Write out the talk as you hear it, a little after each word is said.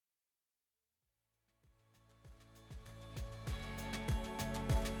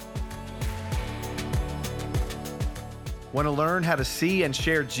Want to learn how to see and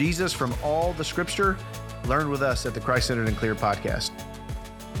share Jesus from all the Scripture? Learn with us at the Christ-Centered and Clear podcast.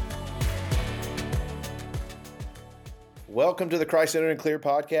 Welcome to the Christ-Centered and Clear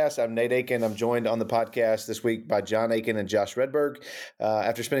podcast. I'm Nate Akin. I'm joined on the podcast this week by John Akin and Josh Wredberg.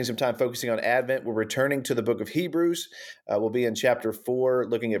 After spending some time focusing on Advent, we're returning to the book of Hebrews. We'll be in chapter 4,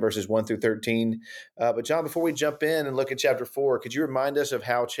 looking at verses 1 through 13. But John, before we jump in and look at chapter 4, could you remind us of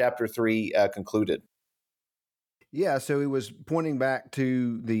how chapter 3 concluded? Yeah, so he was pointing back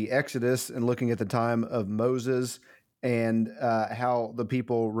to the Exodus and looking at the time of Moses and how the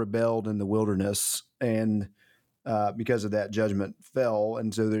people rebelled in the wilderness, and because of that, judgment fell.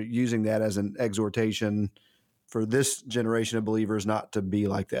 And so they're using that as an exhortation for this generation of believers not to be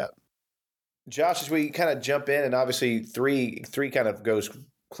like that. Josh, as we kind of jump in, and obviously three kind of goes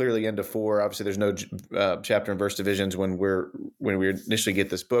clearly into 4. Obviously, there's no chapter and verse divisions when we initially get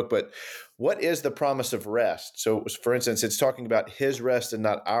this book. But what is the promise of rest? So, for instance, it's talking about His rest and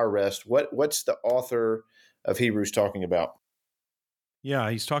not our rest. What's the author of Hebrews talking about?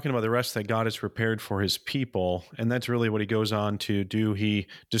 Yeah, he's talking about the rest that God has prepared for His people, and that's really what he goes on to do. He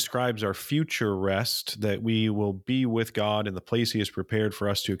describes our future rest, that we will be with God in the place He has prepared for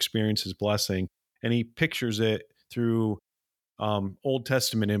us to experience His blessing, and he pictures it through Old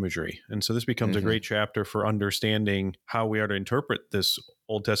Testament imagery. And so this becomes a great chapter for understanding how we are to interpret this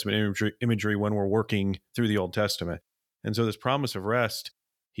Old Testament imagery when we're working through the Old Testament. And so this promise of rest,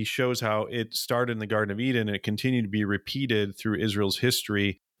 he shows how it started in the Garden of Eden and it continued to be repeated through Israel's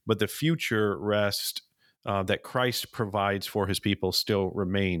history, but the future rest that Christ provides for His people still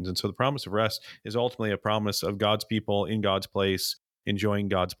remains. And so the promise of rest is ultimately a promise of God's people in God's place, enjoying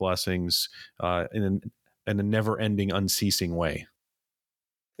God's blessings in a never-ending, unceasing way.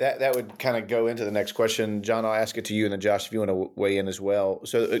 That would kind of go into the next question. John, I'll ask it to you, and then Josh, if you want to weigh in as well.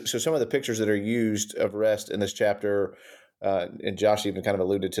 So some of the pictures that are used of rest in this chapter, and Josh even kind of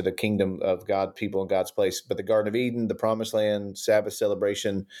alluded to the kingdom of God, people in God's place, but the Garden of Eden, the Promised Land, Sabbath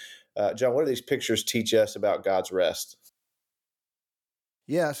celebration. John, what do these pictures teach us about God's rest?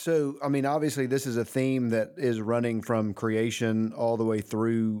 Yeah, so, I mean, obviously this is a theme that is running from creation all the way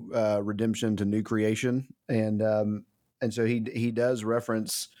through redemption to new creation. And so he does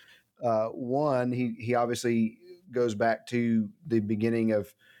reference one, he obviously goes back to the beginning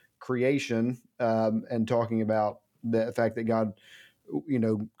of creation and talking about the fact that God,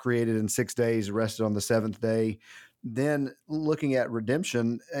 created in 6 days, rested on the seventh day. Then looking at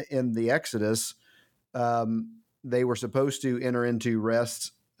redemption in the Exodus, they were supposed to enter into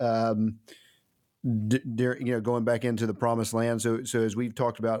rest, going back into the Promised Land. So as we've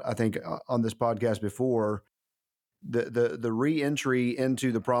talked about, I think on this podcast before, the re-entry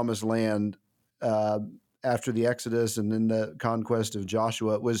into the Promised Land after the Exodus and then the conquest of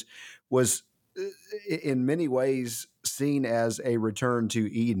Joshua was in many ways seen as a return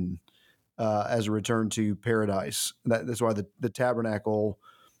to Eden, as a return to paradise. That's why the tabernacle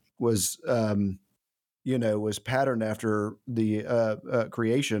was was patterned after the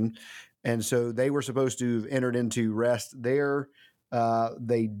creation. And so they were supposed to have entered into rest there.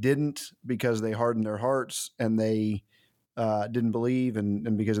 They didn't, because they hardened their hearts and they didn't believe.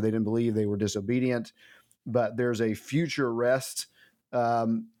 And because they didn't believe, they were disobedient. But there's a future rest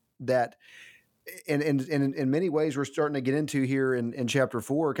that, and in many ways, we're starting to get into here in chapter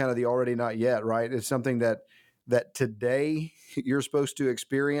 4, kind of the already not yet, right? It's something that today you're supposed to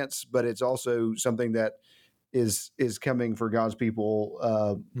experience, but it's also something that is coming for God's people,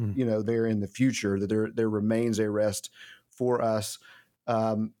 there in the future, that there remains a rest for us.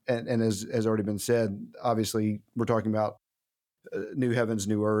 And as has already been said, obviously we're talking about new heavens,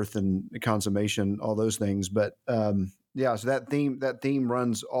 new earth, and consummation, all those things. But so that theme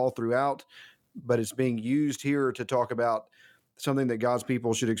runs all throughout, but it's being used here to talk about something that God's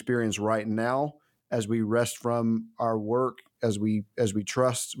people should experience right now, as we rest from our work, as we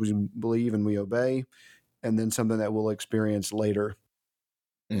trust, we believe, and we obey, and then something that we'll experience later.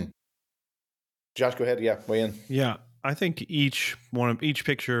 Josh, go ahead. Yeah, weigh in. Yeah, I think each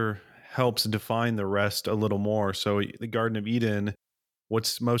picture helps define the rest a little more. So the Garden of Eden,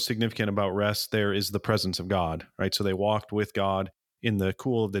 what's most significant about rest there is the presence of God, right? So they walked with God in the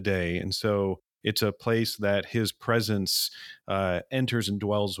cool of the day, and so it's a place that His presence enters and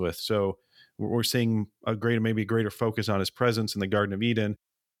dwells with. So we're seeing maybe a greater focus on His presence in the Garden of Eden.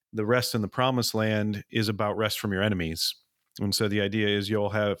 The rest in the Promised Land is about rest from your enemies. And so the idea is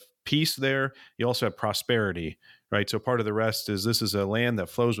you'll have peace there. You also have prosperity, right? So part of the rest is this is a land that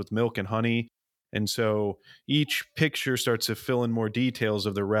flows with milk and honey. And so each picture starts to fill in more details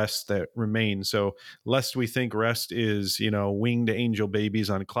of the rest that remains. So lest we think rest is, winged angel babies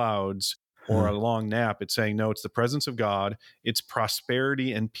on clouds, or a long nap. It's saying, no, it's the presence of God, it's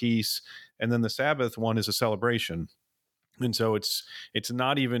prosperity and peace. And then the Sabbath one is a celebration. And so it's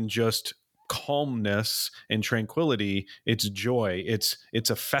not even just calmness and tranquility, it's joy, it's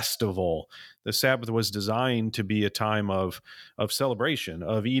a festival. The Sabbath was designed to be a time of celebration,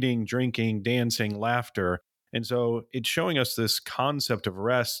 of eating, drinking, dancing, laughter. And so it's showing us this concept of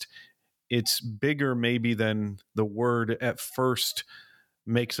rest. It's bigger maybe than the word at first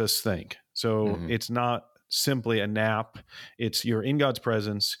makes us think. So it's not simply a nap, it's you're in God's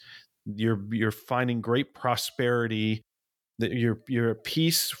presence, you're finding great prosperity, that you're at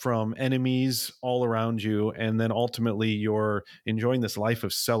peace from enemies all around you, and then ultimately you're enjoying this life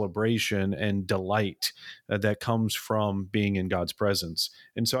of celebration and delight that comes from being in God's presence.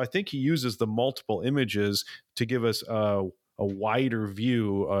 And so I think he uses the multiple images to give us a wider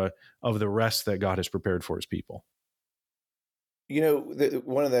view of the rest that God has prepared for his people.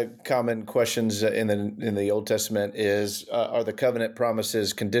 One of the common questions in the Old Testament is, are the covenant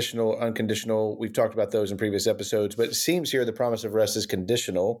promises conditional, unconditional? We've talked about those in previous episodes, but it seems here the promise of rest is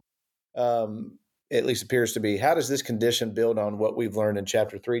conditional. At least appears to be. How does this condition build on what we've learned in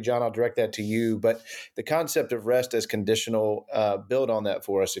chapter 3? John, I'll direct that to you. But the concept of rest as conditional, build on that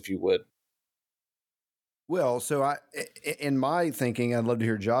for us, if you would. Well, so in my thinking, I'd love to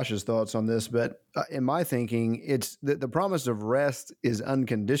hear Josh's thoughts on this, but in my thinking, it's the promise of rest is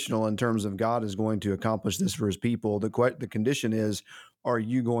unconditional in terms of God is going to accomplish this for his people. The condition is, are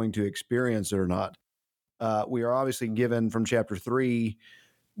you going to experience it or not? We are obviously given from chapter 3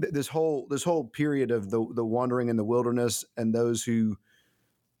 this whole period of the wandering in the wilderness and those who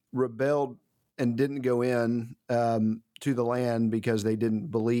rebelled and didn't go in to the land because they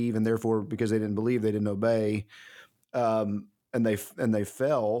didn't believe, and therefore because they didn't believe, they didn't obey, and they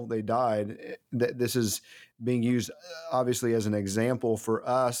fell, they died. This is being used obviously as an example for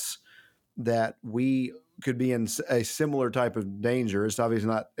us that we could be in a similar type of danger. It's obviously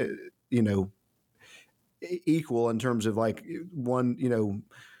not equal in terms of like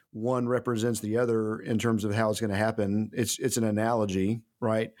one represents the other in terms of how it's going to happen. It's an analogy,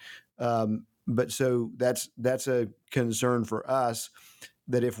 right? But so that's a concern for us,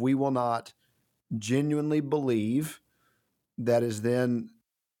 that if we will not genuinely believe, that is then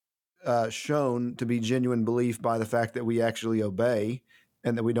shown to be genuine belief by the fact that we actually obey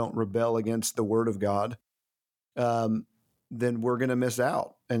and that we don't rebel against the word of God, then we're going to miss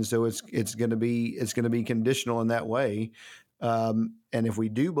out. And so it's going to be conditional in that way. And if we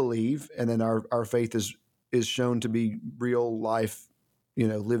do believe, and then our faith is shown to be real life,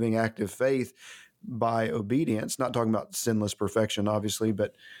 living active faith by obedience, not talking about sinless perfection, obviously,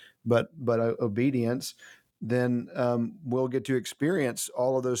 but obedience, then we'll get to experience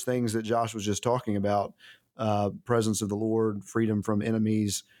all of those things that Josh was just talking about: presence of the Lord, freedom from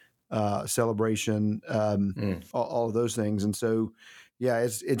enemies, celebration, all of those things. And so, yeah,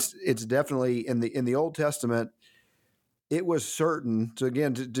 it's definitely in the Old Testament. It was certain to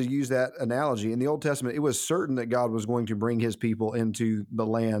use that analogy, in the Old Testament, it was certain that God was going to bring his people into the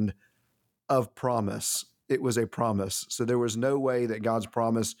land of promise. It was a promise. So there was no way that God's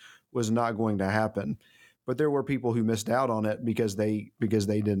promise was not going to happen. But there were people who missed out on it because they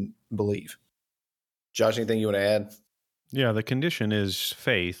didn't believe. Josh, anything you want to add? Yeah, the condition is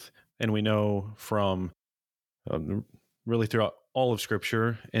faith. And we know from really throughout all of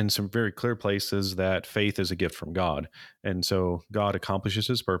Scripture in some very clear places that faith is a gift from God. And so God accomplishes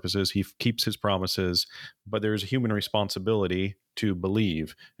his purposes, he keeps his promises, but there's a human responsibility to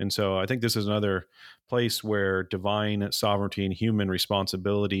believe. And so I think this is another place where divine sovereignty and human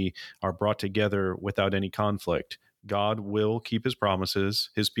responsibility are brought together without any conflict. God will keep his promises,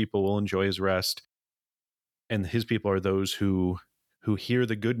 his people will enjoy his rest, and his people are those who hear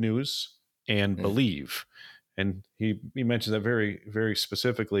the good news and believe. And he mentions that very, very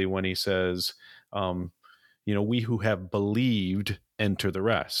specifically when he says, we who have believed enter the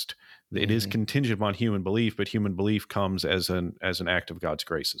rest. It is contingent upon human belief, but human belief comes as an act of God's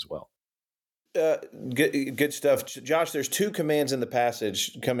grace as well. Good stuff. Josh, there's two commands in the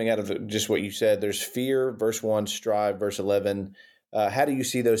passage coming out of just what you said. There's fear, verse 1, strive, verse 11. How do you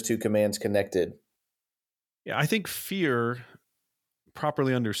see those two commands connected? Yeah, I think fear,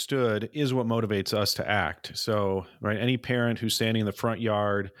 properly understood, is what motivates us to act. So, right, any parent who's standing in the front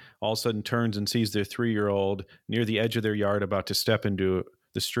yard all of a sudden turns and sees their 3-year-old near the edge of their yard about to step into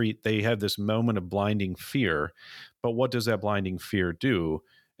the street, they have this moment of blinding fear. But what does that blinding fear do?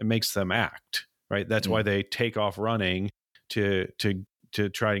 It makes them act, right? That's why they take off running to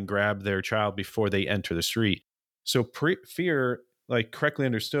try and grab their child before they enter the street. So fear, like correctly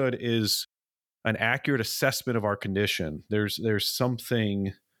understood, is an accurate assessment of our condition. There's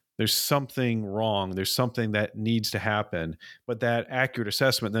there's something wrong. There's something that needs to happen. But that accurate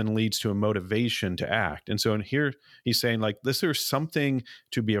assessment then leads to a motivation to act. And so in here, he's saying, like, this is something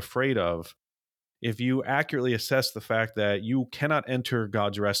to be afraid of. If you accurately assess the fact that you cannot enter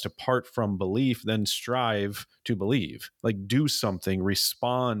God's rest apart from belief, then strive to believe. Like, do something,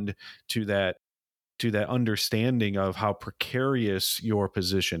 respond to that understanding of how precarious your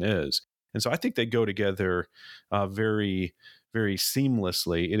position is. And so I think they go together very, very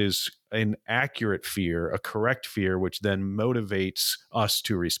seamlessly. It is an accurate fear, a correct fear, which then motivates us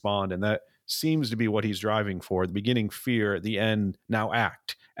to respond. And that seems to be what he's driving for. At the beginning, fear; at the end, now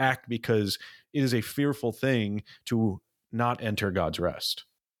act. Act because it is a fearful thing to not enter God's rest.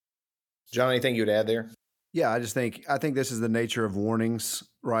 John, anything you'd add there? Yeah, I think this is the nature of warnings,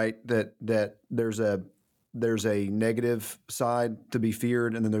 right? That there's a negative side to be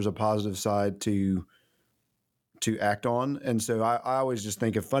feared, and then there's a positive side to act on. And so I always just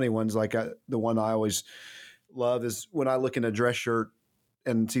think of funny ones. Like the one I always love is when I look in a dress shirt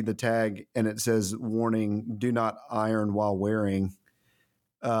and see the tag and it says warning, do not iron while wearing.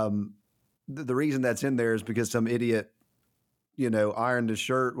 The reason that's in there is because some idiot, ironed his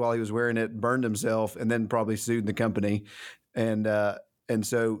shirt while he was wearing it, burned himself, and then probably sued the company. And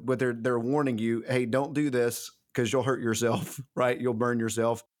so, but they're warning you, hey, don't do this because you'll hurt yourself, right? You'll burn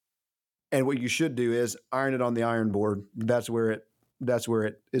yourself. And what you should do is iron it on the iron board. That's where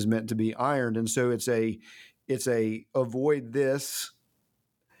it is meant to be ironed. And so it's a avoid this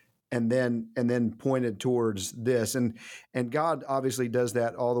and then pointed towards this. And God obviously does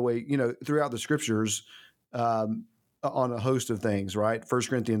that all the way, throughout the scriptures, on a host of things, right? 1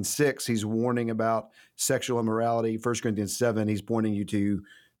 Corinthians 6, he's warning about sexual immorality. 1 Corinthians 7, he's pointing you to,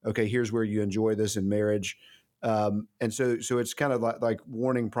 okay, here's where you enjoy this in marriage. And so it's kind of like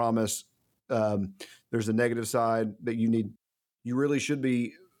warning, promise. There's a negative side that you really should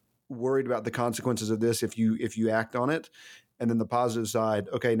be worried about the consequences of this if you act on it. And then the positive side,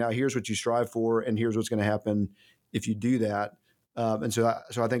 okay, now here's what you strive for, and here's what's going to happen if you do that. And so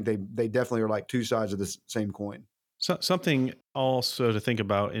I think they definitely are like two sides of the same coin. So, something also to think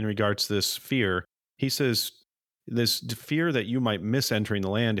about in regards to this fear, he says this fear that you might miss entering the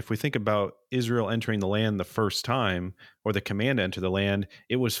land. If we think about Israel entering the land the first time, or the command to enter the land,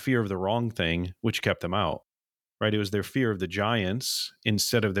 it was fear of the wrong thing, which kept them out, right? It was their fear of the giants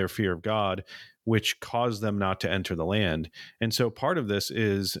instead of their fear of God, which caused them not to enter the land. And so part of this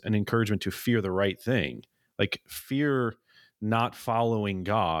is an encouragement to fear the right thing, like fear not following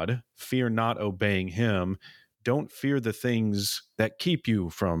God, fear not obeying him. Don't fear the things that keep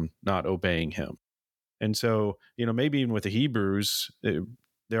you from not obeying him. And so, maybe even with the Hebrews,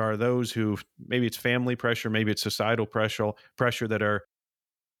 there are those who, maybe it's family pressure, maybe it's societal pressure that are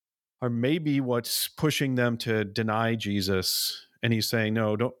maybe what's pushing them to deny Jesus. And he's saying,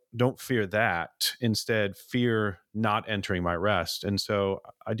 no, don't fear that. Instead, fear not entering my rest. And so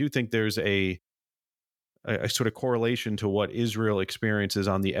I do think there's a sort of correlation to what Israel experiences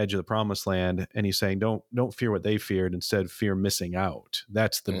on the edge of the promised land. And he's saying, don't fear what they feared. Instead, fear missing out.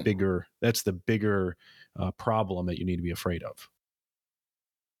 That's the bigger problem that you need to be afraid of.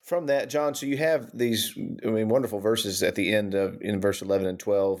 From that, John, so you have these, wonderful verses at the end in verse 11 and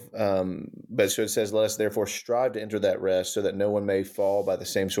 12. But so it says, let us therefore strive to enter that rest, so that no one may fall by the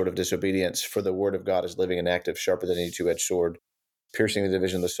same sort of disobedience. For the word of God is living and active, sharper than any two-edged sword, piercing the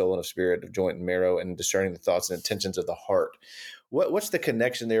division of the soul and of spirit, of joint and marrow, and discerning the thoughts and intentions of the heart. What's the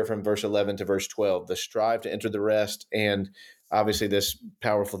connection there from verse 11 to verse 12? The strive to enter the rest, and obviously this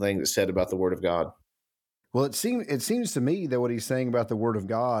powerful thing that's said about the word of God. Well, it seems to me that what he's saying about the word of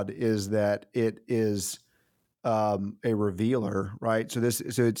God is that it is a revealer, right? So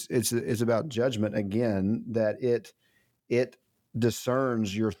it's about judgment again, that it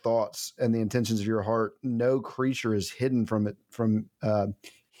discerns your thoughts and the intentions of your heart. No creature is hidden from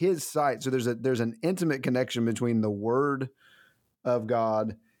his sight. So there's an intimate connection between the word of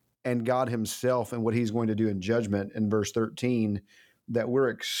God and God himself and what he's going to do in judgment in verse 13, that we're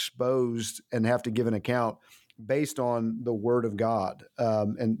exposed and have to give an account based on the word of God.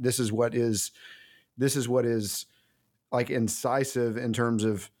 And this is what is like incisive in terms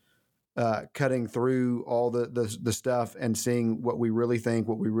of cutting through all the stuff and seeing what we really think,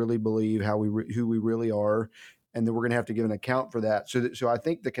 what we really believe, who we really are, and then we're going to have to give an account for that. So I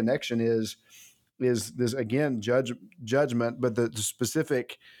think the connection is this again judgment, but the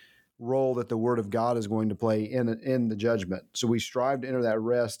specific role that the word of God is going to play in the judgment. So we strive to enter that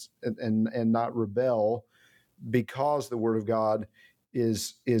rest and not rebel, because the word of God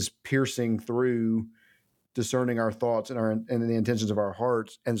is piercing through, discerning our thoughts and the intentions of our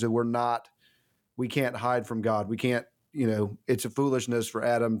hearts. And so we can't hide from God. We can't it's a foolishness for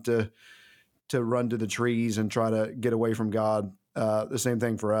Adam to run to the trees and try to get away from God. The same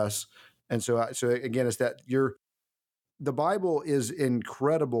thing for us. And so again, it's that the Bible is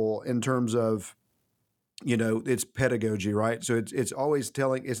incredible in terms of, it's pedagogy, right? So it's always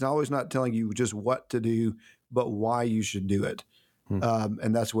not telling you just what to do, but why you should do it. Hmm.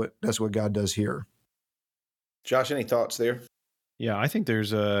 And that's what God does here. Josh, any thoughts there? Yeah, I think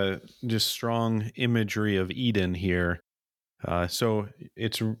there's a just strong imagery of Eden here. So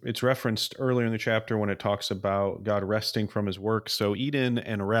it's referenced earlier in the chapter when it talks about God resting from his work. So Eden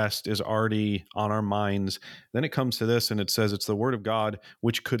and rest is already on our minds. Then it comes to this and it says it's the word of God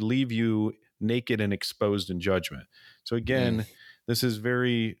which could leave you naked and exposed in judgment. So again, this is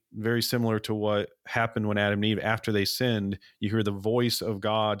very, very similar to what happened when Adam and Eve, after they sinned, you hear the voice of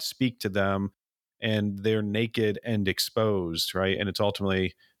God speak to them and they're naked and exposed, right? And it's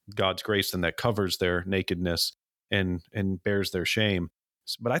ultimately God's grace then that covers their nakedness and bears their shame.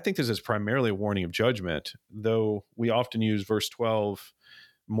 But I think this is primarily a warning of judgment, though we often use verse 12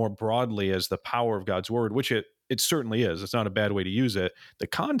 more broadly as the power of God's word, which it certainly is. It's not a bad way to use it. The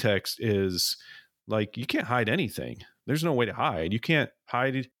context is like you can't hide anything. There's no way to hide. You can't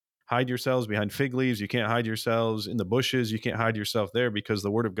hide yourselves behind fig leaves. You can't hide yourselves in the bushes. You can't hide yourself there because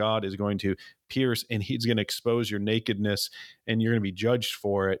the word of God is going to pierce and he's going to expose your nakedness and you're going to be judged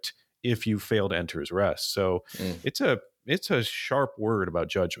for it if you fail to enter his rest. So it's a sharp word about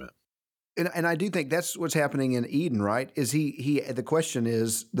judgment. And I do think that's what's happening in Eden, right? Is the question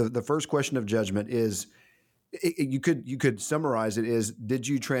is the first question of judgment is you could summarize it is, did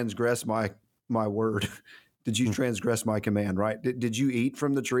you transgress my word? Did you transgress my command, right? Did you eat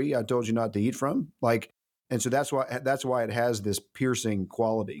from the tree I told you not to eat from? And so that's why it has this piercing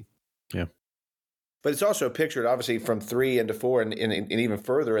quality. Yeah. But it's also pictured, obviously, from 3 into 4 and even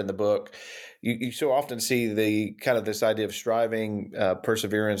further in the book. You so often see the kind of this idea of striving,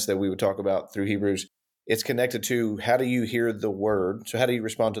 perseverance that we would talk about through Hebrews. It's connected to how do you hear the word? So how do you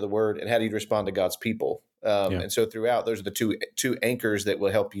respond to the word, and how do you respond to God's people? And so throughout, those are the two anchors that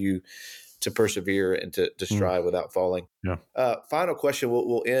will help you to persevere and to strive without falling. Yeah. Final question.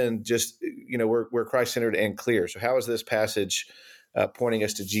 We'll end just, we're Christ-centered and clear. So how is this passage pointing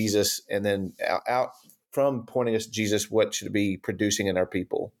us to Jesus, and then out from pointing us to Jesus, what should it be producing in our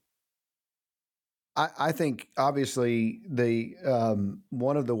people? I think obviously the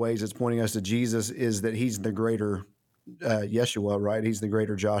one of the ways it's pointing us to Jesus is that he's the greater Yeshua, right? He's the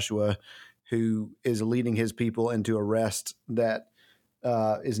greater Joshua who is leading his people into a rest that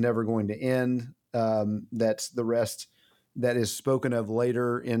is never going to end. That's the rest that is spoken of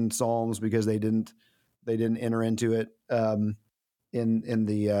later in Psalms because they didn't enter into it in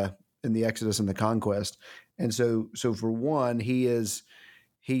the Exodus and the conquest. And so for one, he's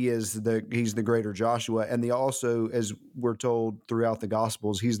the greater Joshua, and also, as we're told throughout the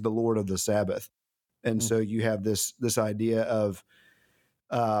Gospels, he's the Lord of the Sabbath. And so you have this idea of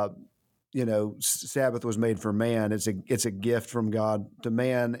Sabbath was made for man. It's a gift from God to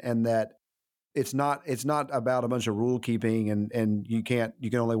man, and that it's not about a bunch of rule keeping and you can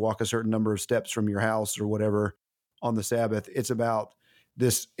only walk a certain number of steps from your house or whatever on the Sabbath. It's about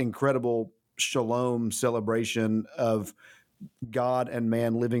this incredible shalom celebration of God and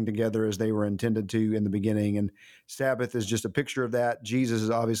man living together as they were intended to in the beginning. And Sabbath is just a picture of that. Jesus is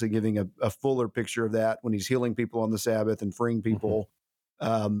obviously giving a fuller picture of that when he's healing people on the Sabbath and freeing people.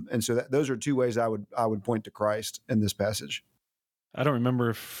 And so those are two ways I would point to Christ in this passage. I don't know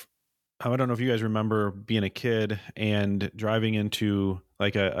if you guys remember being a kid and driving into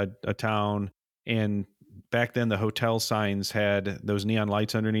like a town, and back then the hotel signs had those neon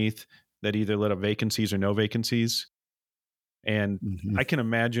lights underneath that either lit up vacancies or no vacancies. And I can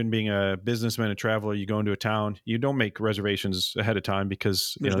imagine being a businessman, a traveler, you go into a town, you don't make reservations ahead of time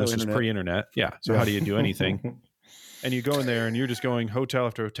because this is pre-internet. Yeah. So how do you do anything? And you go in there and you're just going hotel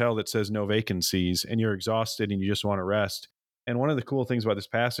after hotel that says no vacancies, and you're exhausted and you just want to rest. And one of the cool things about this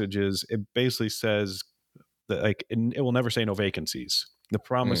passage is it basically says that it will never say no vacancies. The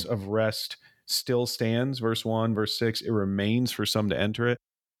promise of rest still stands. Verse 1, verse 6, it remains for some to enter it.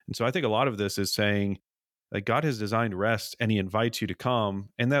 And so I think a lot of this is saying that God has designed rest and he invites you to come.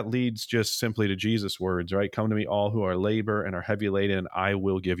 And that leads just simply to Jesus' words, right? Come to me, all who are labor and are heavy laden, and I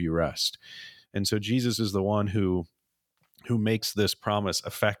will give you rest. And so Jesus is the one who makes this promise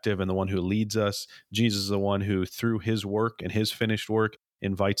effective and the one who leads us. Jesus is the one who, through his work and his finished work,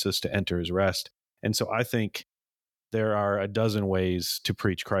 invites us to enter his rest. And so I think there are a dozen ways to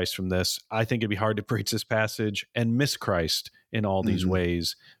preach Christ from this. I think it'd be hard to preach this passage and miss Christ in all these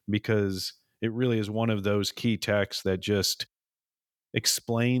ways, because it really is one of those key texts that just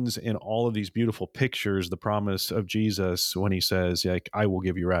explains in all of these beautiful pictures the promise of Jesus when he says, like, I will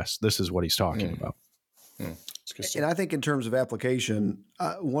give you rest. This is what he's talking about. That's good stuff. And I think in terms of application,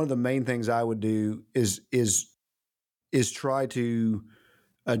 one of the main things I would do is try to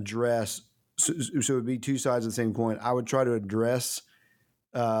address. So it would be two sides of the same coin. I would try to address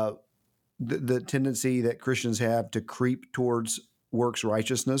the tendency that Christians have to creep towards works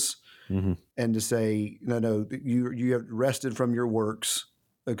righteousness, and to say, no, you have rested from your works,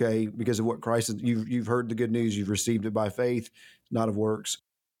 okay, because of what Christ is. You've heard the good news, you've received it by faith, not of works.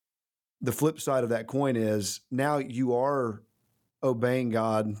 The flip side of that coin is now you are obeying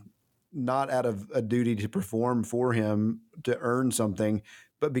God, not out of a duty to perform for Him to earn something,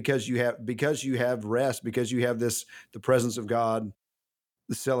 but because you have rest, because you have the presence of God,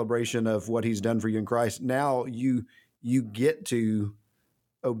 the celebration of what He's done for you in Christ. Now you get to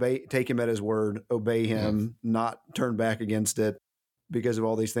take Him at His word, obey Him, not turn back against it because of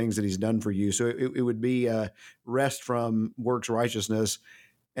all these things that He's done for you. So it would be rest from works righteousness.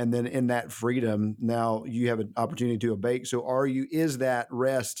 And then in that freedom, now you have an opportunity to obey. So is that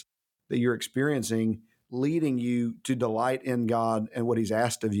rest that you're experiencing leading you to delight in God and what He's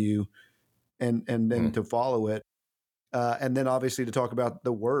asked of you, and then to follow it? And then obviously to talk about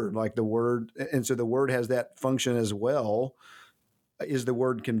the word, like the word. And so the word has that function as well. Is the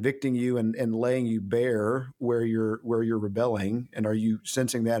word convicting you and laying you bare where you're rebelling? And are you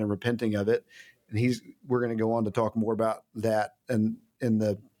sensing that and repenting of it? And we're going to go on to talk more about that and in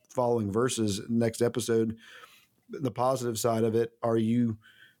the following verses next episode. The positive side of it, are you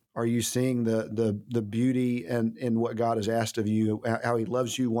seeing the beauty and in what God has asked of you, how He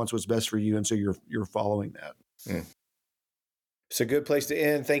loves you, wants what's best for you, and so you're following that. It's a good place to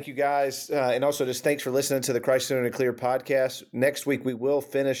end. Thank you, guys. And also just thanks for listening to the Christ-Centered and Clear podcast. Next week, we will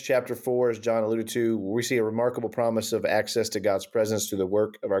finish chapter 4, as John alluded to, where we see a remarkable promise of access to God's presence through the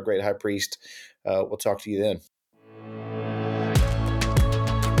work of our great high priest. We'll talk to you then.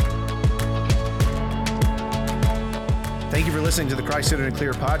 Thank you for listening to the Christ-Centered and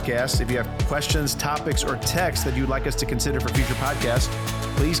Clear podcast. If you have questions, topics, or texts that you'd like us to consider for future podcasts,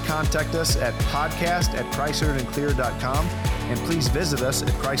 please contact us at podcast@christcenteredandclear.com. And please visit us at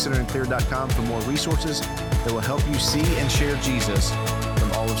christcenteredandclear.com for more resources that will help you see and share Jesus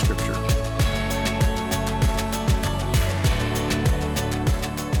from all of Scripture.